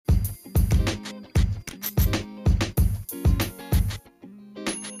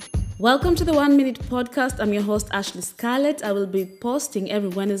Welcome to the 1 Minute Podcast. I'm your host, Ashley Scarlett. I will be posting every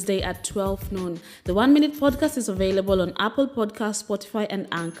Wednesday at 12 noon. The 1 Minute Podcast is available on Apple Podcasts, Spotify, and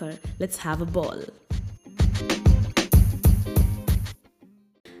Anchor. Let's have a ball.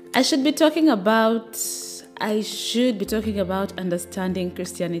 I should be talking about understanding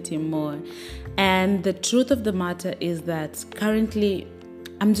Christianity more. And the truth of the matter is that currently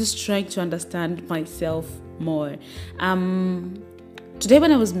I'm just trying to understand myself more. Today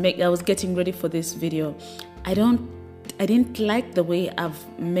when I was getting ready for this video, I didn't like the way I've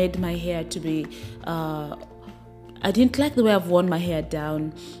made my hair to be I didn't like the way I've worn my hair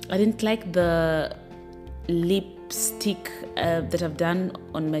down. I didn't like the lipstick that I've done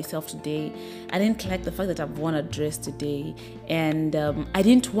on myself today. I didn't like the fact that I've worn a dress today, and I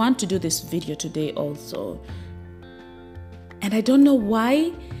didn't want to do this video today also. And I don't know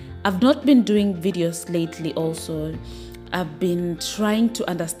why. I've not been doing videos lately also. I've been trying to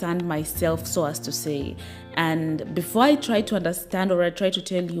understand myself, so as to say. And before I try to understand, or I try to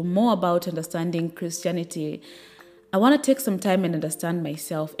tell you more about understanding Christianity, I want to take some time and understand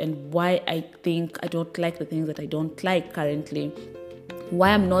myself and why I think I don't like the things that I don't like currently. Why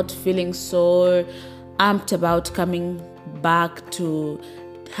I'm not feeling so amped about coming back to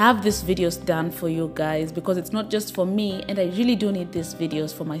have these videos done for you guys, because it's not just for me, and I really do need these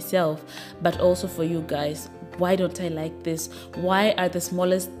videos for myself, but also for you guys. Why don't I like this? Why are the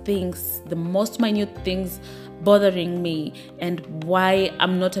smallest things, the most minute things bothering me? And why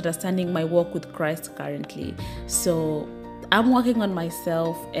I'm not understanding my walk with Christ currently? So I'm working on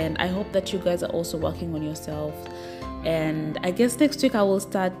myself, and I hope that you guys are also working on yourself. And I guess next week I will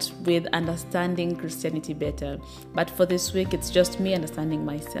start with understanding Christianity better. But for this week, it's just me understanding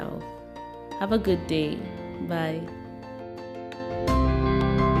myself. Have a good day. Bye.